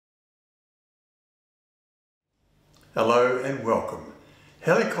Hello and welcome.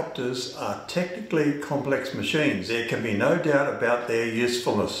 Helicopters are technically complex machines. There can be no doubt about their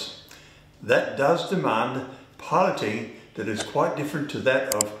usefulness. That does demand piloting that is quite different to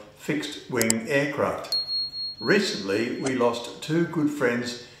that of fixed-wing aircraft. Recently, we lost two good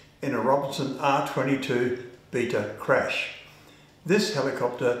friends in a Robinson R-22 Beta crash. This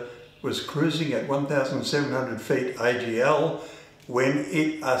helicopter was cruising at 1,700 feet AGL when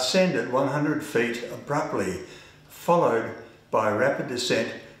it ascended 100 feet abruptly, followed by a rapid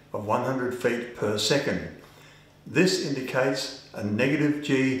descent of 100 feet per second. This indicates a negative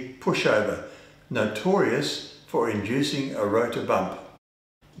G pushover, notorious for inducing a rotor bump.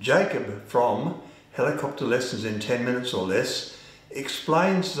 Jacob from Helicopter Lessons in 10 Minutes or Less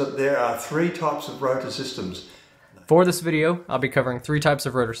explains that there are three types of rotor systems. For this video, I'll be covering three types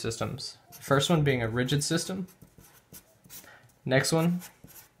of rotor systems. The first one being a rigid system. Next one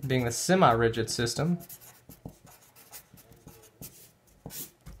being the semi-rigid system.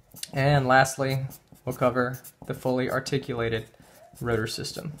 And lastly, we'll cover the fully articulated rotor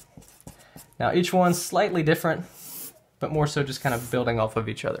system. Now each one's slightly different, but more so just kind of building off of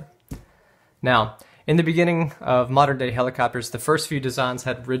each other. Now, in the beginning of modern day helicopters, the first few designs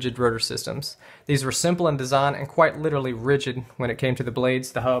had rigid rotor systems. These were simple in design and quite literally rigid when it came to the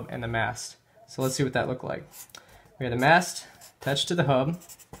blades, the hub, and the mast. So let's see what that looked like. We had the mast attached to the hub,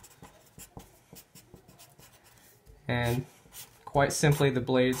 and quite simply the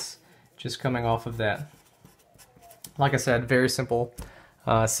blades just coming off of that. Like I said, very simple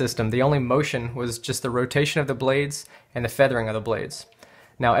system. The only motion was just the rotation of the blades and the feathering of the blades.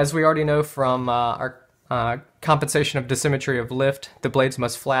 Now, as we already know from our compensation of dissymmetry of lift, the blades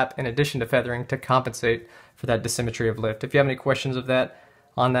must flap in addition to feathering to compensate for that dissymmetry of lift. If you have any questions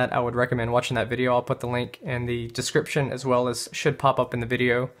on that, I would recommend watching that video. I'll put the link in the description as well as should pop up in the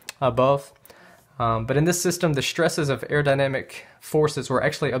video above. But in this system, the stresses of aerodynamic forces were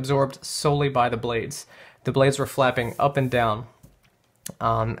actually absorbed solely by the blades. The blades were flapping up and down.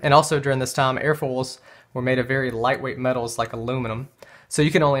 And also during this time, airfoils were made of very lightweight metals like aluminum. So you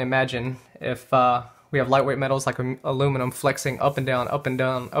can only imagine if we have lightweight metals like aluminum flexing up and down, up and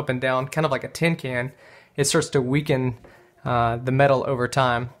down, up and down, kind of like a tin can, it starts to weaken the metal over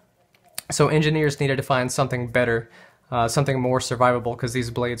time. So engineers needed to find something better, something more survivable, because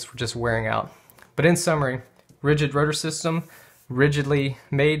these blades were just wearing out. But in summary, rigid rotor system, rigidly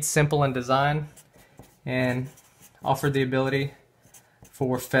made, simple in design, and offered the ability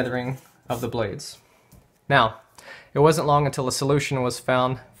for feathering of the blades. Now, it wasn't long until a solution was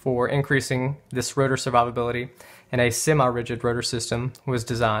found for increasing this rotor survivability, and a semi-rigid rotor system was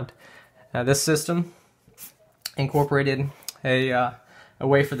designed. This system incorporated a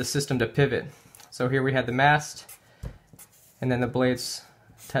way for the system to pivot. So here we had the mast, and then the blades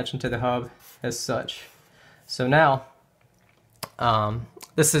attaching to the hub as such. So now,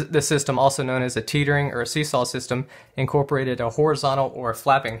 this system, also known as a teetering or a seesaw system, incorporated a horizontal or a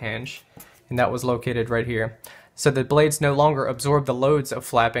flapping hinge, and that was located right here. So the blades no longer absorb the loads of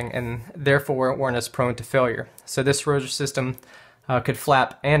flapping and therefore weren't as prone to failure. So this rotor system could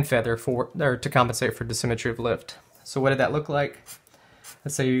flap and feather to compensate for dissymmetry of lift. So what did that look like?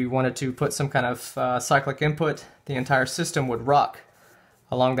 Let's say you wanted to put some kind of cyclic input. The entire system would rock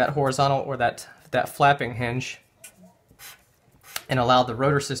along that horizontal or that flapping hinge and allow the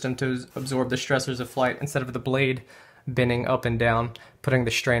rotor system to absorb the stressors of flight instead of the blade bending up and down, putting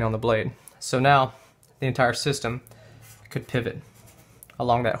the strain on the blade. So now the entire system could pivot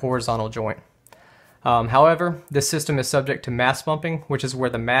along that horizontal joint. However, this system is subject to mast bumping, which is where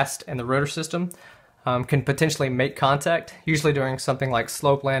the mast and the rotor system can potentially make contact, usually during something like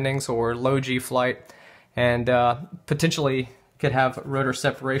slope landings or low G flight, and potentially could have rotor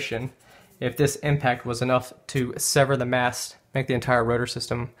separation if this impact was enough to sever the mast, make the entire rotor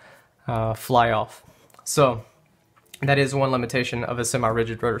system fly off. So that is one limitation of a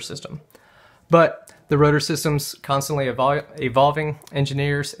semi-rigid rotor system. But the rotor system's constantly evolving.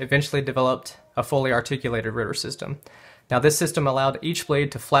 Engineers eventually developed a fully articulated rotor system. Now this system allowed each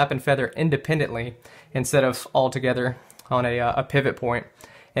blade to flap and feather independently instead of all together on a pivot point,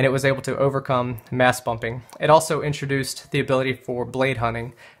 and it was able to overcome mast bumping. It also introduced the ability for blade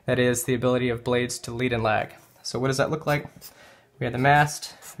hunting, that is, the ability of blades to lead and lag. So what does that look like? We had the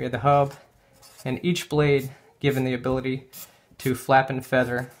mast, we had the hub, and each blade given the ability to flap and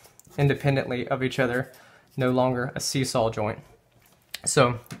feather independently of each other, no longer a seesaw joint.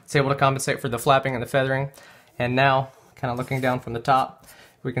 So it's able to compensate for the flapping and the feathering, and now, kind of looking down from the top,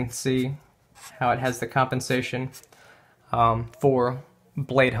 we can see how it has the compensation for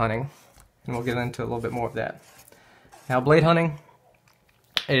blade hunting, and we'll get into a little bit more of that. Now, blade hunting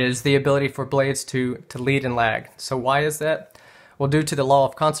is the ability for blades to lead and lag. So why is that? Well, due to the law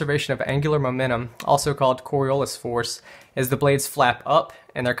of conservation of angular momentum, also called Coriolis force, as the blades flap up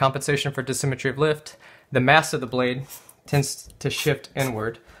and their compensation for dissymmetry of lift, the mass of the blade tends to shift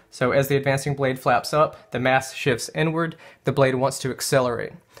inward. So as the advancing blade flaps up, the mass shifts inward, the blade wants to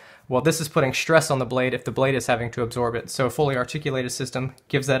accelerate. Well, this is putting stress on the blade if the blade is having to absorb it. So a fully articulated system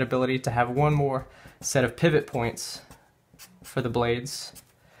gives that ability to have one more set of pivot points for the blades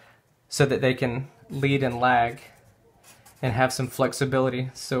so that they can lead and lag and have some flexibility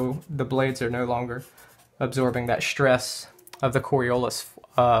so the blades are no longer absorbing that stress of the Coriolis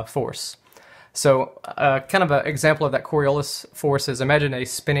force. So kind of an example of that Coriolis force is, imagine a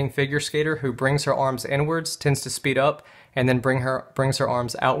spinning figure skater who brings her arms inwards, tends to speed up, and then brings her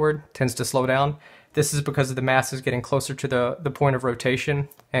arms outward, tends to slow down. This is because the mass is getting closer to the point of rotation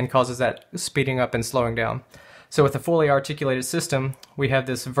and causes that speeding up and slowing down. So with a fully articulated system, we have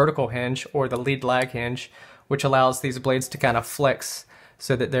this vertical hinge, or the lead lag hinge, which allows these blades to kind of flex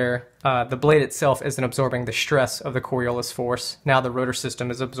so that the blade itself isn't absorbing the stress of the Coriolis force. Now the rotor system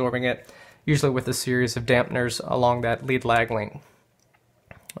is absorbing it, usually with a series of dampeners along that lead lag link.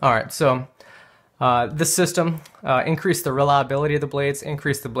 Alright, so this system increased the reliability of the blades,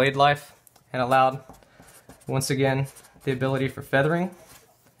 increased the blade life, and allowed, once again, the ability for feathering,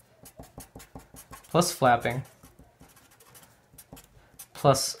 plus flapping,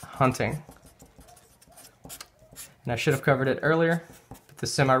 plus hunting. And I should have covered it earlier, but the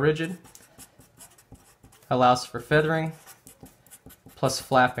semi-rigid allows for feathering, plus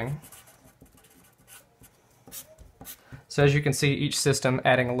flapping. So as you can see, each system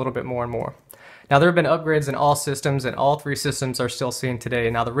adding a little bit more and more. Now there have been upgrades in all systems, and all three systems are still seen today.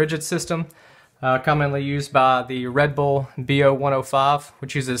 Now the rigid system, commonly used by the Red Bull BO105,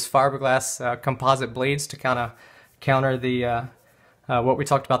 which uses fiberglass composite blades to kind of counter the what we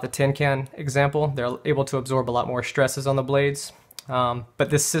talked about, the tin can example. They're able to absorb a lot more stresses on the blades. But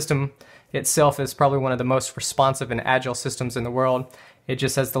this system itself is probably one of the most responsive and agile systems in the world. It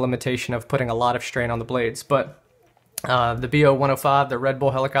just has the limitation of putting a lot of strain on the blades. But the BO105, the Red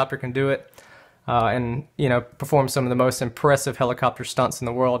Bull helicopter, can do it. And perform some of the most impressive helicopter stunts in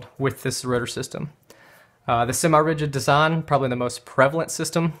the world with this rotor system. The semi-rigid design, probably the most prevalent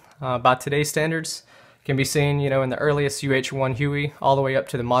system by today's standards, can be seen in the earliest UH-1 Huey all the way up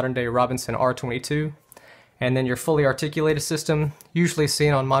to the modern day Robinson R-22. And then your fully articulated system, usually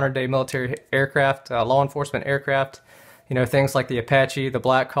seen on modern day military aircraft, law enforcement aircraft, things like the Apache, the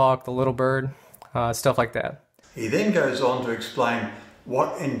Black Hawk, the Little Bird, stuff like that. He then goes on to explain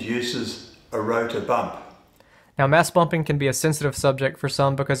what induces a rotor bump. Now, mast bumping can be a sensitive subject for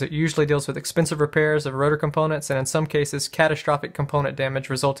some because it usually deals with expensive repairs of rotor components and in some cases catastrophic component damage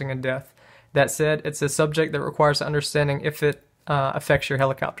resulting in death. That said, it's a subject that requires understanding if it affects your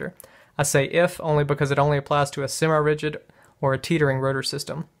helicopter. I say if only because it only applies to a semi-rigid or a teetering rotor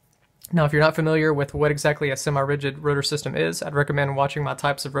system. Now, if you're not familiar with what exactly a semi-rigid rotor system is, I'd recommend watching my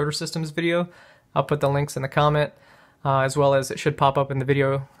types of rotor systems video. I'll put the links in the comment. As well as it should pop up in the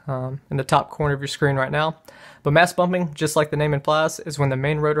video in the top corner of your screen right now. But mast bumping, just like the name implies, is when the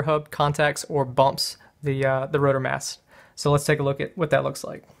main rotor hub contacts or bumps the rotor mast. So let's take a look at what that looks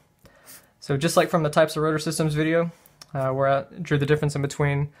like. So just like from the types of rotor systems video, where I drew the difference in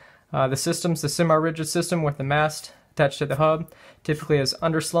between the systems, the semi-rigid system with the mast attached to the hub typically is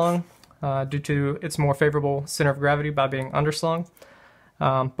underslung due to its more favorable center of gravity by being underslung.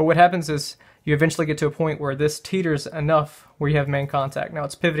 But what happens is you eventually get to a point where this teeters enough where you have main contact. Now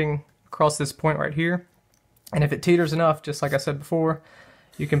it's pivoting across this point right here, and if it teeters enough, just like I said before,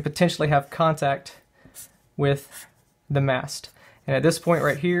 you can potentially have contact with the mast. And at this point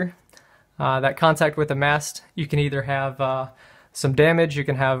right here, that contact with the mast, you can either have some damage, you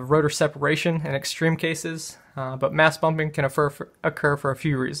can have rotor separation in extreme cases, but mast bumping can occur for a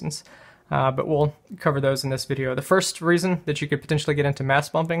few reasons. But we'll cover those in this video. The first reason that you could potentially get into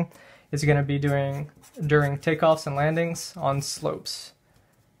mast bumping is going to be during takeoffs and landings on slopes.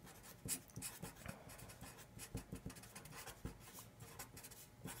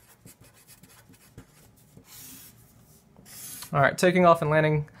 Alright, taking off and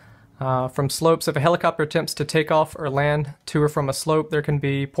landing from slopes. If a helicopter attempts to take off or land to or from a slope, there can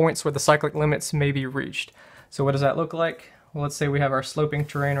be points where the cyclic limits may be reached. So what does that look like? Well, let's say we have our sloping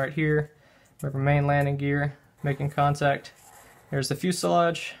terrain right here. We have our main landing gear making contact. There's the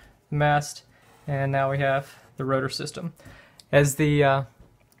fuselage, the mast, and now we have the rotor system. As the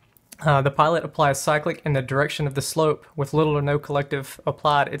pilot applies cyclic in the direction of the slope with little or no collective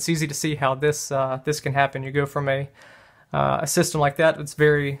applied, it's easy to see how this can happen. You go from a system like that that's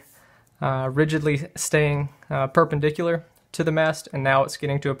very rigidly staying perpendicular to the mast, and now it's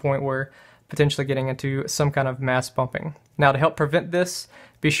getting to a point where potentially getting into some kind of mast bumping. Now, to help prevent this,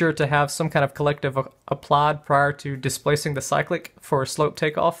 be sure to have some kind of collective applied prior to displacing the cyclic for a slope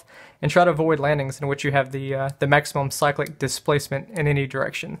takeoff, and try to avoid landings in which you have the maximum cyclic displacement in any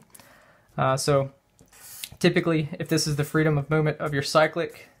direction. So typically, if this is the freedom of movement of your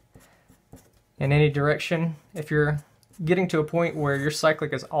cyclic in any direction, if you're getting to a point where your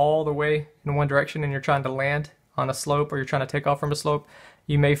cyclic is all the way in one direction and you're trying to land on a slope or you're trying to take off from a slope,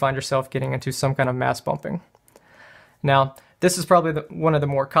 you may find yourself getting into some kind of mast bumping. Now, this is probably one of the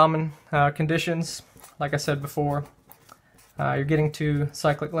more common conditions. Like I said before, you're getting to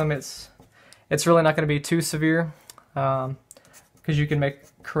cyclic limits. It's really not going to be too severe because you can make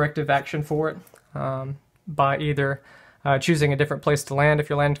corrective action for it by either choosing a different place to land if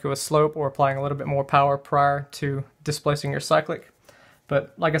you're landing to a slope, or applying a little bit more power prior to displacing your cyclic.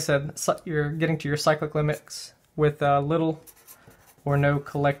 But like I said, you're getting to your cyclic limits with little or no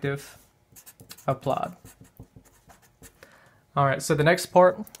collective applied. Alright, so the next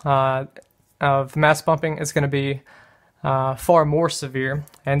part of mast bumping is going to be far more severe,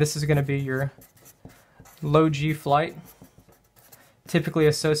 and this is going to be your low G flight, typically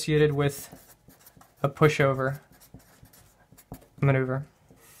associated with a pushover maneuver.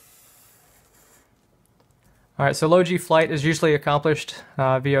 Alright, so low G flight is usually accomplished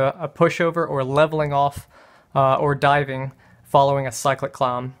via a pushover or leveling off or diving following a cyclic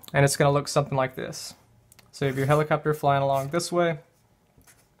climb, and it's going to look something like this. So you have your helicopter flying along this way.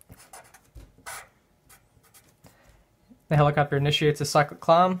 The helicopter initiates a cyclic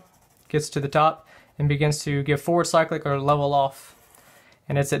climb, gets to the top, and begins to give forward cyclic or level off.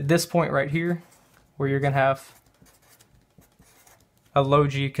 And it's at this point right here where you're going to have a low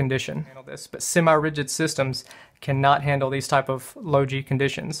G condition. Handle this, but semi-rigid systems cannot handle these type of low G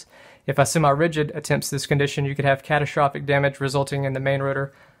conditions. If a semi-rigid attempts this condition, you could have catastrophic damage resulting in the main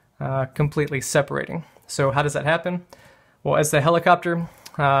rotor completely separating. So how does that happen? Well, as the helicopter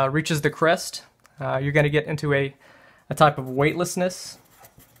reaches the crest, you're going to get into a type of weightlessness.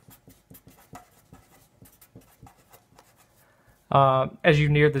 As you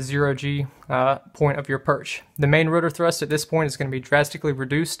near the 0 G point of your perch. The main rotor thrust at this point is going to be drastically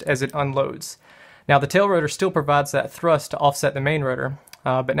reduced as it unloads. Now the tail rotor still provides that thrust to offset the main rotor,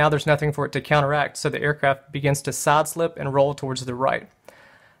 but now there's nothing for it to counteract, so the aircraft begins to side slip and roll towards the right.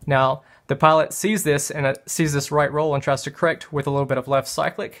 Now the pilot sees this and sees this right roll and tries to correct with a little bit of left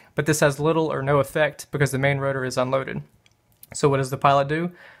cyclic, but this has little or no effect because the main rotor is unloaded. So what does the pilot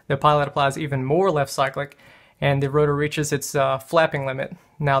do? The pilot applies even more left cyclic, and the rotor reaches its flapping limit.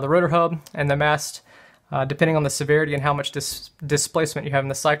 Now the rotor hub and the mast, depending on the severity and how much displacement you have in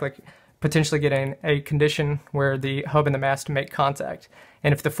the cyclic, potentially get in a condition where the hub and the mast make contact.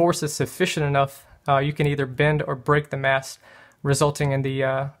 And if the force is sufficient enough, you can either bend or break the mast, resulting in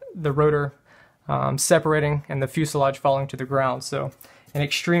the rotor separating and the fuselage falling to the ground. So in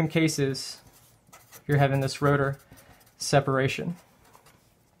extreme cases, you're having this rotor separation.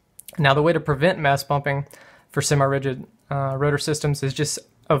 Now the way to prevent mast bumping for semi-rigid rotor systems is just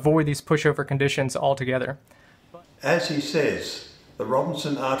avoid these pushover conditions altogether. As he says, the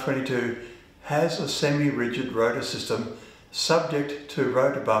Robinson R22 has a semi-rigid rotor system subject to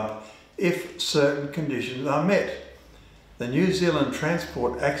rotor bump if certain conditions are met. The New Zealand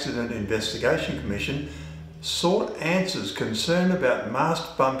Transport Accident Investigation Commission sought answers concerned about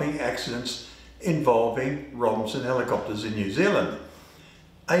mast bumping accidents involving Robinson helicopters in New Zealand.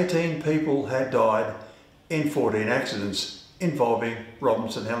 18 people had died in 14 accidents involving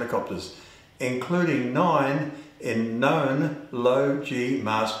Robinson helicopters, including 9 in known low G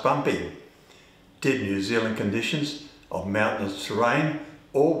mast bumping. Did New Zealand conditions of mountainous terrain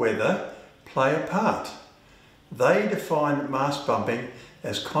or weather play a part? They defined mast bumping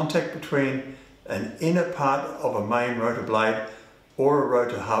as contact between an inner part of a main rotor blade or a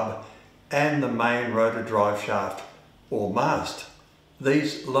rotor hub and the main rotor drive shaft or mast.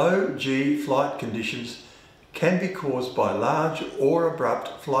 These low G flight conditions can be caused by large or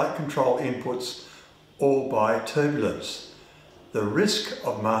abrupt flight control inputs or by turbulence. The risk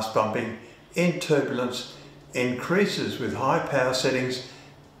of mast bumping in turbulence increases with high power settings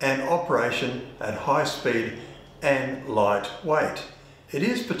and operation at high speed and light weight. It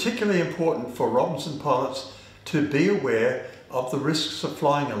is particularly important for Robinson pilots to be aware of the risks of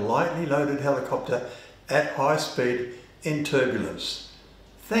flying a lightly loaded helicopter at high speed in turbulence.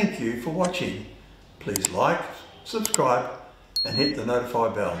 Thank you for watching. Please like, subscribe and hit the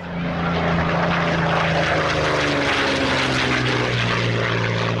notify bell.